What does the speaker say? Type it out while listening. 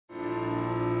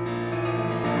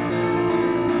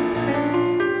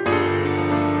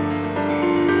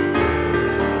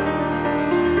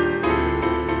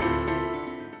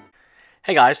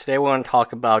Hey guys, today we're going to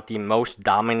talk about the most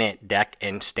dominant deck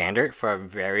in Standard for a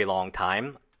very long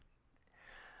time.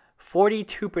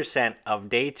 42% of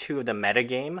day 2 of the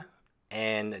metagame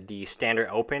and the Standard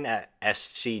Open at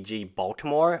SCG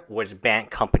Baltimore was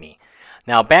Bant Company.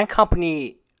 Now, Bant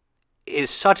Company is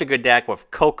such a good deck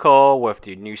with Coco, with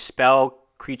the new spell,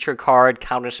 creature card,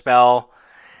 counter spell.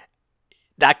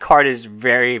 That card is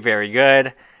very, very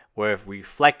good. With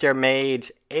Reflector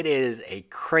Mage, it is a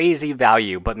crazy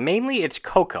value, but mainly it's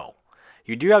Coco.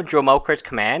 You do have Dromoka's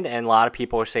Command, and a lot of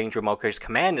people are saying Dromoka's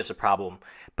Command is a problem.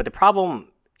 But the problem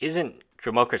isn't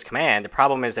Dromoka's Command. The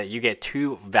problem is that you get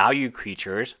 2 value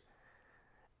creatures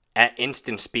at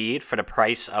instant speed for the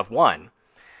price of 1.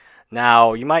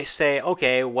 Now, you might say,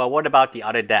 okay, well, what about the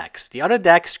other decks? The other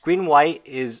decks, green-white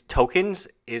is tokens,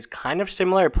 is kind of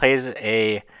similar. It plays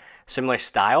a similar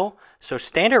style. So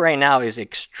Standard right now is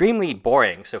extremely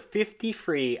boring. So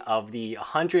 53 of the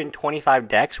 125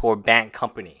 decks were Bant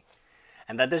Company.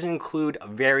 And that doesn't include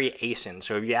variations.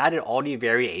 So if you added all the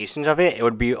variations of it, it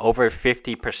would be over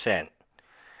 50%.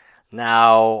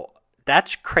 Now,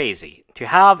 that's crazy. To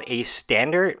have a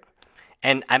Standard,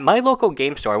 and at my local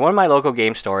game store, one of my local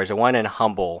game stores, the one in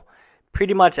Humble,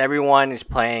 pretty much everyone is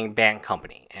playing Bant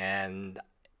Company. And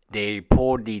they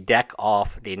pulled the deck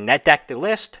off, they net decked the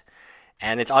list,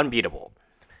 and it's unbeatable.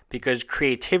 Because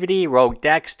creativity, rogue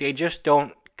decks, they just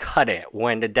don't cut it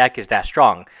when the deck is that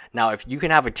strong. Now, if you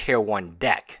can have a tier 1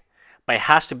 deck, but it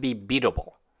has to be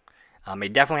beatable.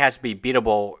 It definitely has to be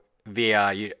beatable via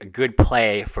a good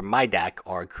play for my deck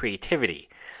or creativity.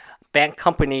 Bant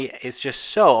Company is just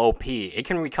so OP. It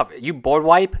can recover. You board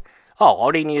wipe,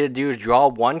 all they need to do is draw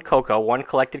 1 Coco, 1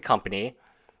 collected company,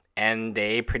 and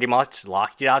they pretty much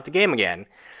locked you out the game again.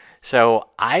 So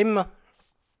I'm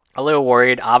a little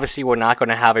worried. Obviously, we're not going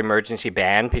to have emergency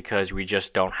ban because we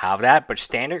just don't have that. But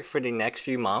Standard for the next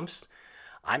few months,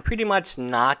 I'm pretty much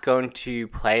not going to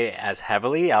play as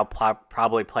heavily. I'll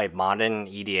probably play modern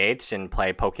EDH and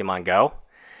play Pokemon Go.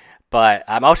 But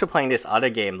I'm also playing this other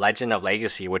game, Legend of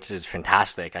Legacy, which is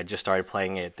fantastic. I just started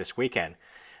playing it this weekend.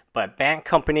 But Bant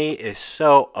Company is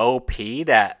so OP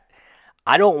that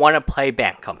I don't want to play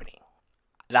Bant Company.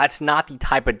 That's not the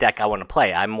type of deck I want to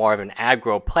play. I'm more of an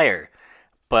aggro player.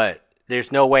 But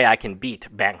there's no way I can beat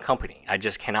Bant Company. I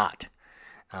just cannot.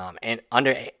 And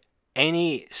under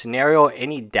any scenario,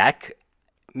 any deck,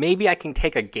 maybe I can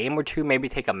take a game or two, maybe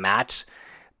take a match,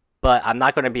 but I'm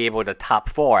not going to be able to top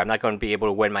 4. I'm not going to be able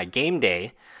to win my game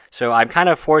day. So I'm kind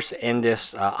of forced in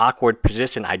this awkward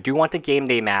position. I do want the game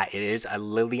day mat. It is a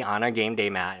Liliana game day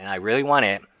mat, and I really want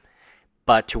it.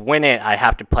 But to win it, I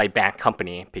have to play Bant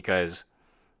Company because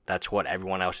that's what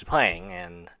everyone else is playing,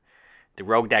 and the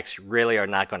rogue decks really are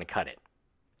not going to cut it.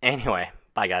 Anyway,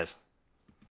 bye guys.